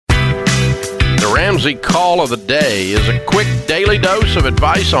Ramsey Call of the Day is a quick daily dose of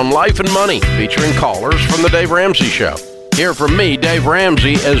advice on life and money, featuring callers from The Dave Ramsey Show. Hear from me, Dave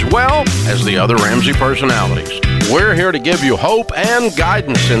Ramsey, as well as the other Ramsey personalities. We're here to give you hope and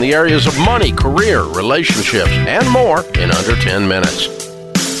guidance in the areas of money, career, relationships, and more in under 10 minutes.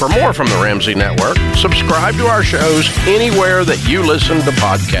 For more from the Ramsey Network, subscribe to our shows anywhere that you listen to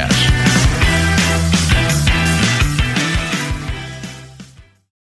podcasts.